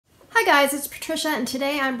Hi guys, it's Patricia and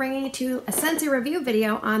today I'm bringing you to a Scentsy review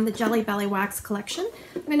video on the Jelly Belly Wax collection.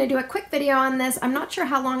 I'm going to do a quick video on this. I'm not sure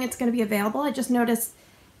how long it's going to be available. I just noticed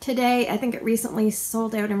today, I think it recently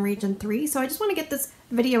sold out in region 3, so I just want to get this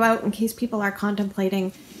video out in case people are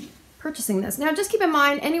contemplating purchasing this. Now just keep in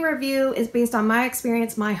mind, any review is based on my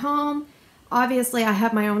experience, my home. Obviously I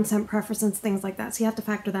have my own scent preferences, things like that, so you have to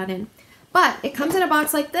factor that in. But it comes in a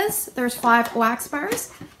box like this. There's 5 wax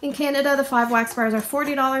bars. In Canada, the 5 wax bars are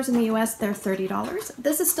 $40. In the US, they're $30.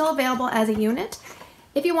 This is still available as a unit.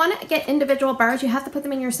 If you want to get individual bars, you have to put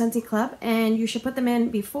them in your Scentsy Club, and you should put them in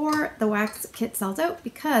before the wax kit sells out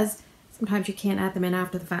because sometimes you can't add them in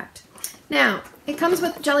after the fact. Now, it comes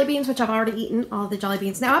with jelly beans, which I've already eaten all the jelly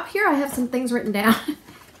beans. Now up here I have some things written down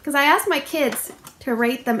because I asked my kids to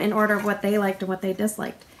rate them in order of what they liked and what they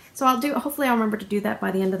disliked. So hopefully I'll remember to do that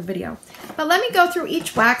by the end of the video. But let me go through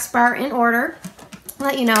each wax bar in order,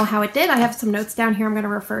 let you know how it did. I have some notes down here I'm going to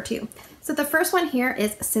refer to. So the first one here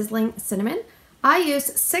is Sizzling Cinnamon. I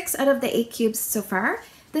used 6 out of the 8 cubes so far.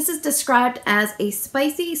 This is described as a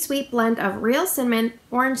spicy, sweet blend of real cinnamon,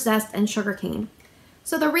 orange zest, and sugarcane.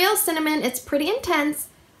 So the real cinnamon, it's pretty intense.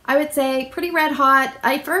 I would say pretty red hot.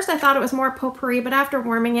 At first I thought it was more potpourri, but after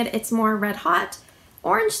warming it, it's more red hot.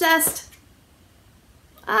 Orange zest,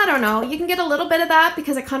 I don't know, you can get a little bit of that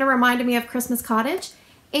because it kind of reminded me of Christmas Cottage.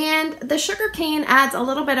 And the sugar cane adds a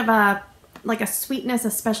little bit of a sweetness,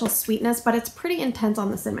 a special sweetness, but it's pretty intense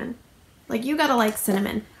on the cinnamon. Like, you gotta like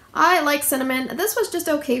cinnamon. I like cinnamon. This was just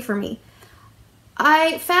okay for me.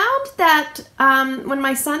 I found that when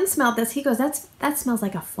my son smelled this, he goes, that smells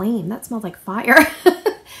like a flame. That smells like fire.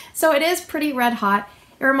 So it is pretty red hot.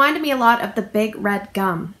 It reminded me a lot of the Big Red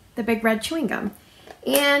gum, the Big Red chewing gum.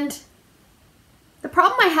 And the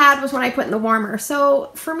problem I had was when I put in the warmer.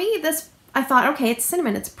 So for me, I thought, okay, it's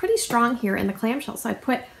cinnamon. It's pretty strong here in the clamshell. So I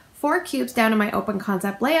put 4 cubes down in my open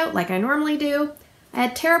concept layout like I normally do. I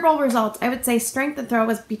had terrible results. I would say strength and throw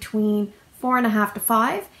was between 4.5 to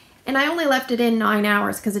 5. And I only left it in 9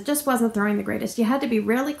 hours because it just wasn't throwing the greatest. You had to be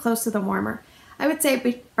really close to the warmer. I would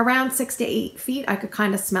say around 6 to 8 feet, I could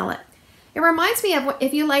kind of smell it. It reminds me of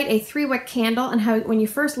if you light a 3-wick candle and how when you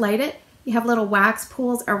first light it, you have little wax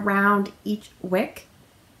pools around each wick.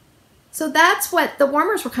 So that's what the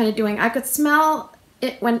warmers were kind of doing. I could smell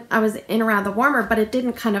it when I was in around the warmer, but it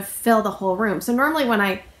didn't kind of fill the whole room. So normally when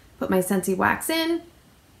I put my Scentsy wax in,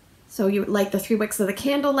 so you light the 3 wicks of the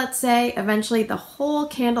candle, let's say, eventually the whole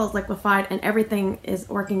candle is liquefied and everything is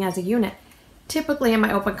working as a unit. Typically in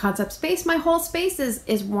my open concept space, my whole space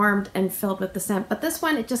is warmed and filled with the scent. But this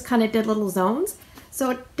one, it just kind of did little zones.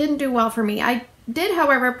 So it didn't do well for me. I did,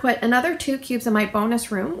 however, put another 2 cubes in my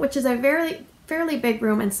bonus room, which is a fairly big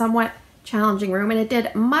room and somewhat challenging room, and it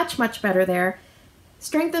did much, much better there.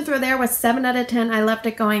 Strength and throw there was 7 out of 10. I left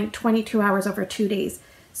it going 22 hours over 2 days.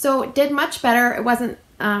 So it did much better. It wasn't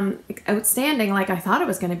outstanding like I thought it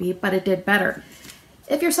was going to be, but it did better.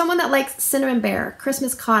 If you're someone that likes Cinnamon Bear,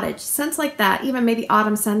 Christmas Cottage, scents like that, even maybe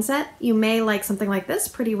Autumn Sunset, you may like something like this,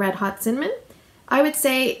 pretty red hot cinnamon. I would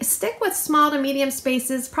say stick with small to medium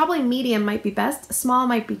spaces. Probably medium might be best. Small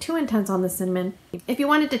might be too intense on the cinnamon. If you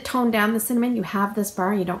wanted to tone down the cinnamon, you have this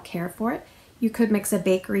bar and you don't care for it. You could mix a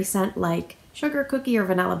bakery scent like sugar cookie or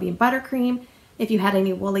vanilla bean buttercream. If you had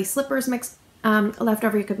any woolly slippers mixed left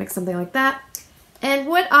over, you could mix something like that. And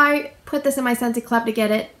would I put this in my Scentsy Club to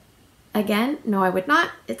get it again? No, I would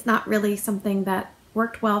not. It's not really something that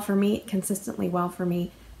worked well for me, consistently well for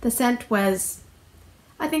me. The scent was,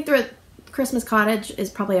 I think Christmas Cottage is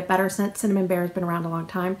probably a better scent. Cinnamon Bear has been around a long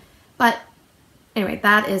time. But anyway,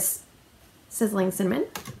 that is Sizzling Cinnamon.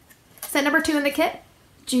 Scent number 2 in the kit,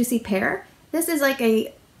 Juicy Pear. This is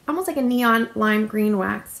almost like a neon lime green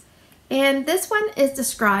wax. And this one is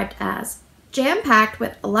described as jam-packed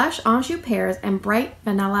with lush Anjou pears and bright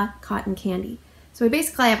vanilla cotton candy. So we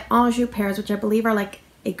basically have Anjou pears, which I believe are like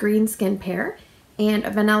a green skin pear, and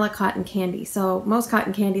a vanilla cotton candy. So most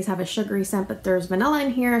cotton candies have a sugary scent, but there's vanilla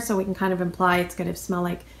in here, so we can kind of imply it's going to smell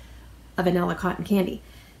like a vanilla cotton candy.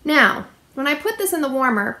 Now, when I put this in the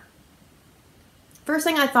warmer, first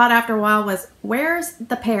thing I thought after a while was, where's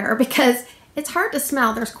the pear? Because it's hard to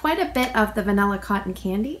smell. There's quite a bit of the vanilla cotton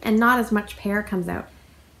candy and not as much pear comes out.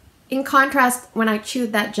 In contrast, when I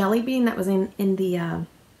chewed that jelly bean that was in the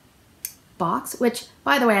box, which,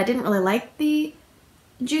 by the way, I didn't really like the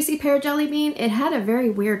Juicy Pear jelly bean. It had a very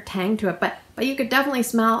weird tang to it, but you could definitely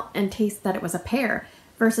smell and taste that it was a pear.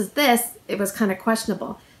 Versus this, it was kind of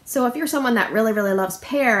questionable. So if you're someone that really, really loves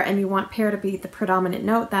pear and you want pear to be the predominant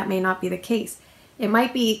note, that may not be the case. It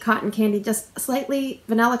might be cotton candy, just slightly,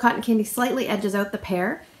 vanilla cotton candy slightly edges out the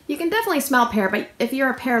pear. You can definitely smell pear, but if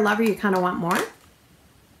you're a pear lover, you kind of want more.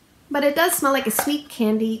 but it does smell like a sweet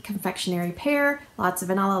candy confectionery pear, lots of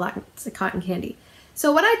vanilla, lots of cotton candy.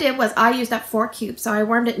 So what I did was I used up 4 cubes, so I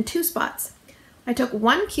warmed it in 2 spots. I took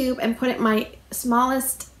 1 cube and put it in my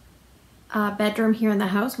smallest bedroom here in the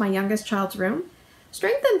house, my youngest child's room.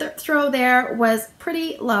 Strength and throw there was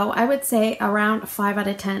pretty low, I would say around 5 out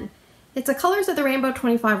of 10. It's a Colors of the Rainbow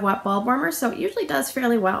 25 watt bulb warmer, so it usually does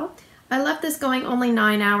fairly well. I left this going only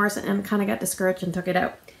 9 hours and kind of got discouraged and took it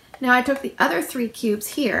out. Now I took the other 3 cubes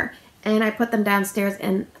here and I put them downstairs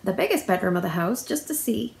in the biggest bedroom of the house just to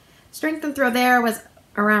see. Strength and throw there was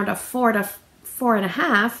around a 4 to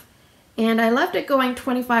 4.5, and I left it going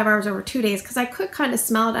 25 hours over 2 days because I could kind of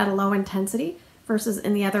smell it at a low intensity versus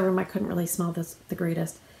in the other room I couldn't really smell this the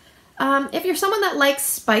greatest. If you're someone that likes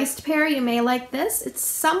spiced pear, you may like this. It's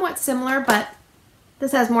somewhat similar, but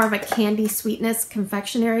this has more of a candy sweetness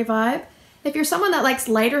confectionery vibe. If you're someone that likes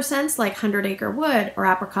lighter scents like 100 Acre Wood or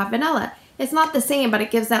apricot vanilla, it's not the same, but it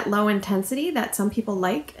gives that low intensity that some people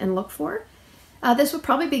like and look for. This would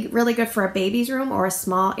probably be really good for a baby's room or a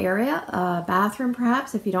small area, a bathroom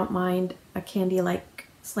perhaps, if you don't mind a candy like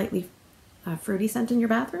slightly fruity scent in your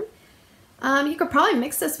bathroom. You could probably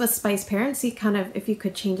mix this with spiced pear and see kind of if you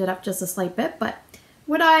could change it up just a slight bit, but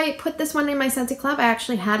would I put this one in my Scentsy Club? I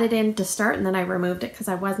actually had it in to start and then I removed it because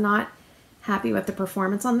I was not happy with the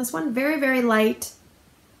performance on this one. Very, very light.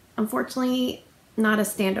 Unfortunately, not a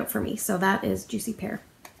standout for me, so that is Juicy Pear.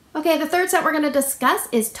 Okay, the third scent we're going to discuss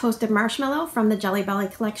is Toasted Marshmallow from the Jelly Belly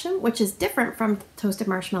collection, which is different from Toasted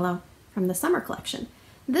Marshmallow from the Summer collection.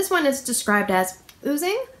 This one is described as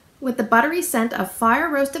oozing with the buttery scent of fire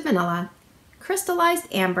roasted vanilla,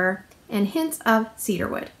 crystallized amber, and hints of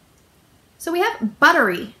cedarwood. So we have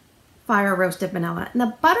buttery fire roasted vanilla, and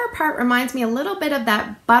the butter part reminds me a little bit of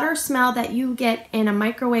that butter smell that you get in a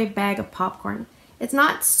microwave bag of popcorn. It's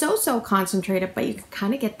not so concentrated, but you can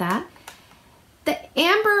kind of get that. The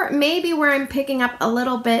amber may be where I'm picking up a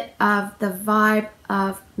little bit of the vibe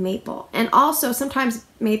of maple. And also sometimes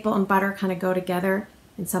maple and butter kind of go together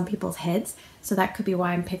in some people's heads. So that could be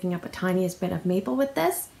why I'm picking up a tiniest bit of maple with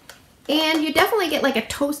this. And you definitely get like a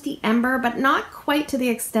toasty ember, but not quite to the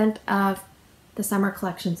extent of the Summer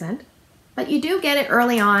collection scent. But you do get it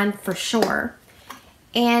early on for sure.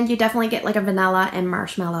 And you definitely get like a vanilla and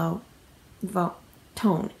marshmallow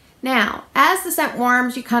tone. Now, as the scent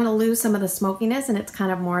warms, you kind of lose some of the smokiness and it's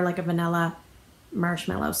kind of more like a vanilla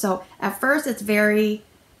marshmallow. So at first it's very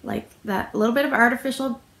like that little bit of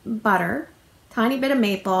artificial butter, tiny bit of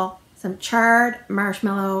maple, some charred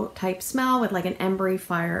marshmallow type smell with like an embery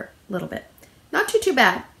fire little bit. Not too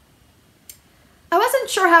bad. I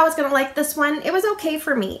wasn't sure how I was going to like this one. It was okay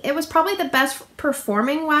for me. It was probably the best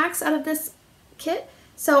performing wax out of this kit.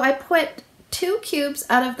 So I put 2 cubes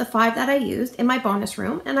out of the 5 that I used in my bonus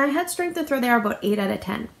room, and I had strength and throw there about 8 out of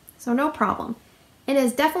 10. So no problem. It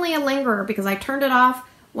is definitely a lingerer because I turned it off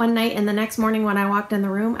one night and the next morning when I walked in the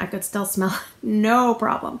room, I could still smell it. No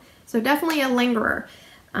problem. So definitely a lingerer.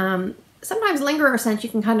 Sometimes lingerer scents, you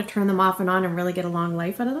can kind of turn them off and on and really get a long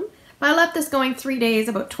life out of them. But I left this going 3 days,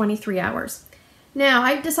 about 23 hours. Now,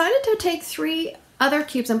 I decided to take 3 other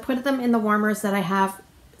cubes and put them in the warmers that I have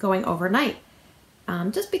going overnight.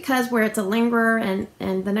 Just because where it's a lingerer and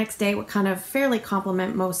the next day would kind of fairly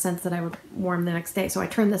complement most scents that I would warm the next day. So I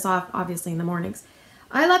turned this off, obviously, in the mornings.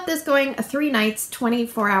 I left this going 3 nights,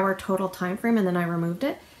 24-hour total time frame, and then I removed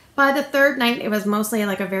it. By the 3rd night, it was mostly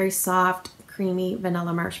like a very soft, creamy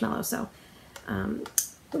vanilla marshmallow. So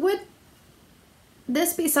would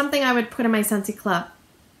this be something I would put in my Scentsy Club?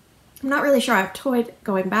 I'm not really sure. I've toyed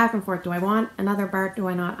going back and forth. Do I want another bar? Do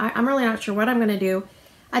I not? I'm really not sure what I'm going to do.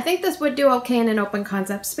 I think this would do okay in an open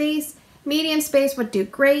concept space. Medium space would do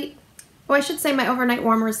great. Oh, I should say my overnight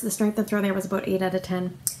warmers, the strength and throw there was about 8 out of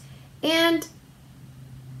 10. And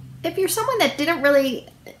if you're someone that didn't really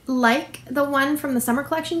like the one from the Summer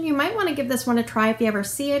collection, you might want to give this one a try if you ever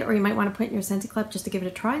see it, or you might want to put it in your Scentsy Club just to give it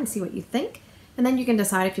a try and see what you think. And then you can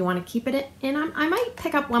decide if you want to keep it in. I might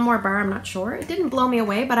pick up one more bar, I'm not sure. It didn't blow me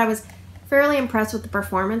away, but I was fairly impressed with the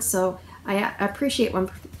performance, so I appreciate when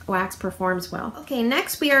wax performs well. Okay,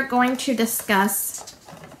 next we are going to discuss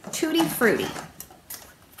Tutti Frutti.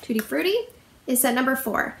 Tutti Frutti is set number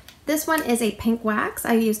 4. This one is a pink wax.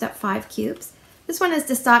 I used up 5 cubes. This one is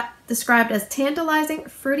described as tantalizing,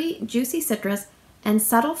 fruity, juicy citrus, and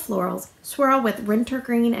subtle florals swirl with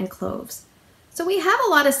wintergreen and cloves. So we have a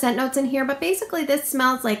lot of scent notes in here, but basically this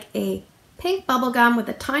smells like a pink bubblegum with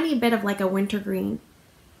a tiny bit of like a wintergreen.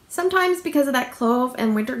 Sometimes because of that clove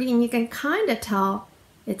and wintergreen, you can kind of tell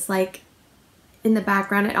it's like in the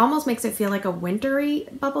background. It almost makes it feel like a wintry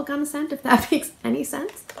bubblegum scent, if that makes any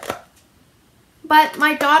sense. But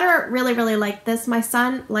my daughter really liked this. My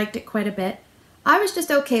son liked it quite a bit. I was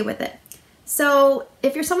just okay with it. So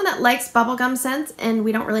if you're someone that likes bubblegum scents, and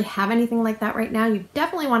we don't really have anything like that right now, you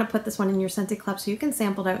definitely want to put this one in your Scentsy Club so you can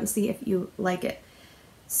sample it out and see if you like it.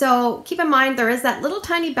 So keep in mind there is that little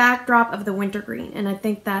tiny backdrop of the wintergreen, and I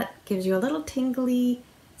think that gives you a little tingly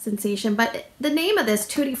sensation. But the name of this,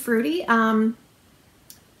 Tutti Frutti,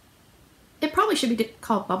 it probably should be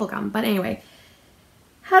called bubblegum, but anyway.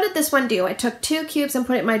 How did this one do? I took 2 cubes and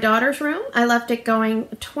put it in my daughter's room. I left it going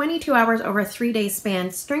 22 hours over a 3-day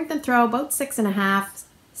span. Strength and throw about 6.5,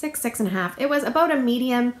 6.5. It was about a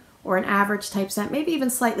medium or an average type scent, maybe even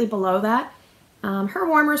slightly below that. Her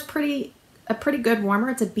warmer is a pretty good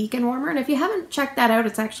warmer. It's a beacon warmer, and if you haven't checked that out,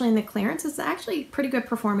 it's actually in the clearance. It's actually a pretty good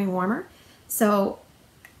performing warmer. So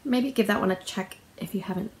maybe give that one a check if you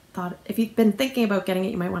haven't thought. If you've been thinking about getting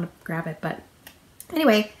it, you might want to grab it. But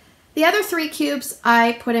anyway. The other 3 cubes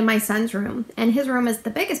I put in my son's room, and his room is the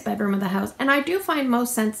biggest bedroom of the house, and I do find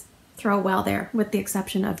most scents throw well there, with the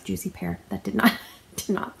exception of Juicy Pear. That did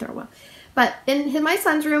not throw well. But in my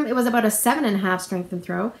son's room, it was about a 7.5 strength and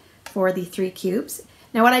throw for the 3 cubes.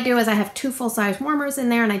 Now what I do is I have 2 full-size warmers in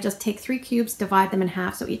there, and I just take 3 cubes, divide them in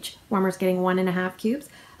half, so each warmer is getting 1.5 cubes.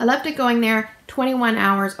 I left it going there 21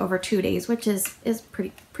 hours over 2 days, which is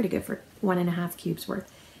pretty good for 1.5 cubes worth.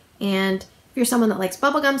 And if you're someone that likes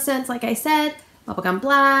bubblegum scents, like I said, Bubblegum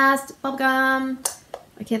Blast, Bubblegum,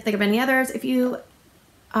 I can't think of any others. If you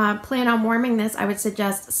plan on warming this, I would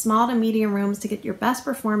suggest small to medium rooms to get your best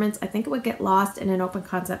performance. I think it would get lost in an open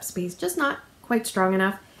concept space, just not quite strong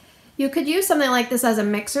enough. You could use something like this as a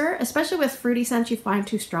mixer, especially with fruity scents you find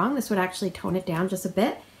too strong. This would actually tone it down just a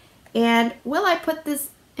bit. And will I put this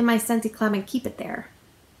in my Scentsy Club and keep it there?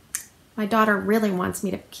 My daughter really wants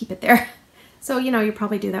me to keep it there. So, you know, you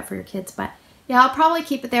probably do that for your kids, but yeah, I'll probably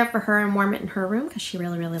keep it there for her and warm it in her room because she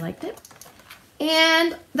really, really liked it.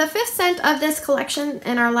 And the 5th scent of this collection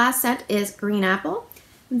and our last scent is Green Apple.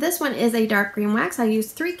 This one is a dark green wax. I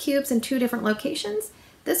used 3 cubes in 2 different locations.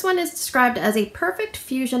 This one is described as a perfect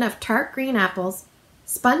fusion of tart green apples,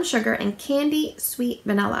 spun sugar, and candy sweet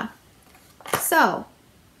vanilla. So,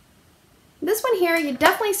 this one here, you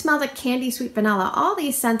definitely smell the candy sweet vanilla. All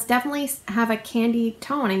these scents definitely have a candy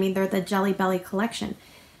tone. I mean, they're the Jelly Belly collection.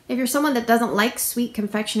 If you're someone that doesn't like sweet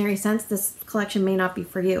confectionery scents, this collection may not be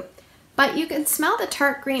for you. But you can smell the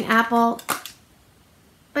tart green apple,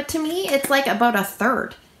 but to me, it's like about a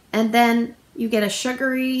third. And then you get a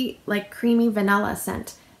sugary, like creamy vanilla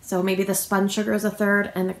scent. So maybe the spun sugar is a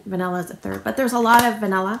third and the vanilla is a third. But there's a lot of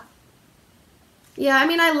vanilla. Yeah, I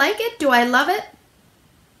mean, I like it. Do I love it?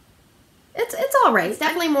 It's all right. It's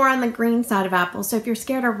definitely more on the green side of apples. So if you're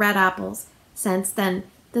scared of red apples scents, then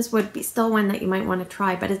this would be still one that you might want to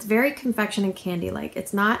try. But it's very confection and candy-like.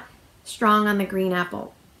 It's not strong on the green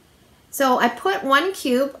apple. So I put 1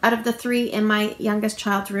 cube out of the 3 in my youngest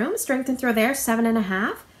child's room. Strength and throw there,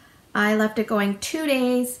 7.5. I left it going 2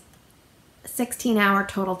 days, 16-hour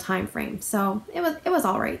total time frame. So it was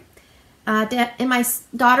all right. In my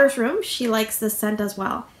daughter's room, she likes this scent as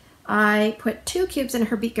well. I put 2 cubes in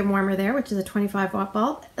her beacon warmer there, which is a 25-watt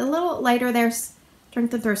bulb. A little lighter there,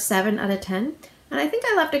 strength and throw 7 out of 10. And I think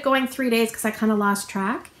I left it going 3 days because I kind of lost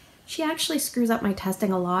track. She actually screws up my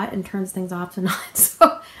testing a lot and turns things off and on,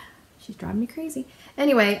 so she's driving me crazy.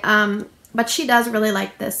 Anyway, but she does really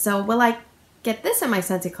like this. So will I get this in my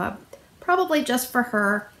Scentsy Club? Probably just for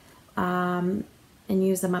her, and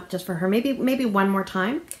use them up just for her. Maybe one more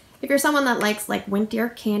time. If you're someone that likes like winter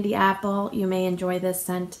candy apple, you may enjoy this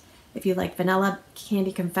scent. If you like vanilla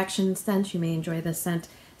candy confection scents, you may enjoy this scent.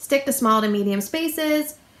 Stick to small to medium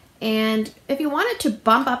spaces. And if you wanted to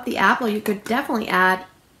bump up the apple, you could definitely add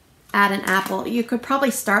an apple. You could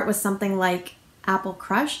probably start with something like Apple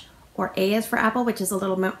Crush, or A is for apple, which is a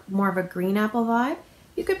little more of a green apple vibe.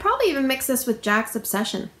 You could probably even mix this with Jack's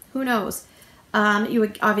Obsession. Who knows? You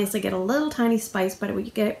would obviously get a little tiny spice, but it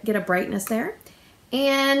would get a brightness there.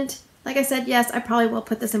 And like I said, yes, I probably will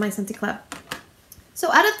put this in my Scentsy Club.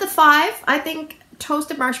 So out of the 5, I think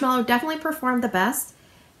Toasted Marshmallow definitely performed the best.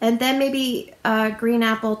 And then maybe Green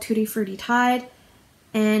Apple, Tutti Frutti Tide.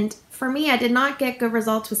 And for me, I did not get good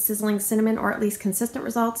results with Sizzling Cinnamon, or at least consistent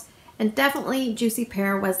results. And definitely Juicy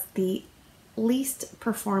Pear was the least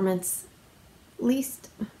performance,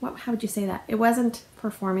 how would you say that? It wasn't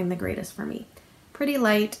performing the greatest for me. Pretty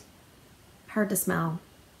light, hard to smell,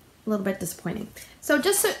 a little bit disappointing. So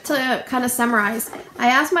just to kind of summarize, I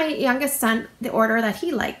asked my youngest son the order that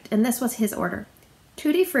he liked, and this was his order.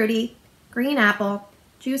 Tutti Frutti, Green Apple,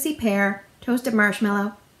 Juicy Pear, Toasted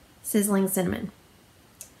Marshmallow, Sizzling Cinnamon.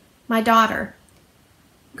 My daughter,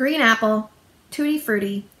 Green Apple, Tutti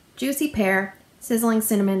Frutti, Juicy Pear, Sizzling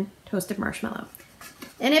Cinnamon, Toasted Marshmallow.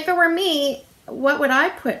 And if it were me, what would I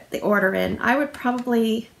put the order in? I would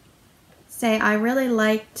probably say I really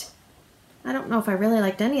liked, I don't know if I really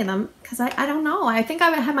liked any of them, because I don't know. I think I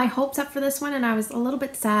had my hopes up for this one and I was a little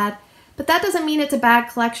bit sad. But that doesn't mean it's a bad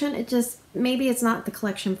collection. It just, maybe it's not the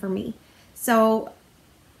collection for me. So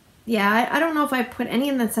yeah, I don't know if I put any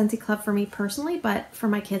in the Scentsy Club for me personally, but for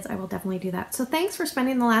my kids, I will definitely do that. So thanks for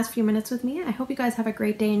spending the last few minutes with me. I hope you guys have a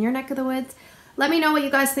great day in your neck of the woods. Let me know what you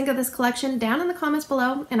guys think of this collection down in the comments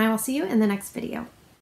below, and I will see you in the next video.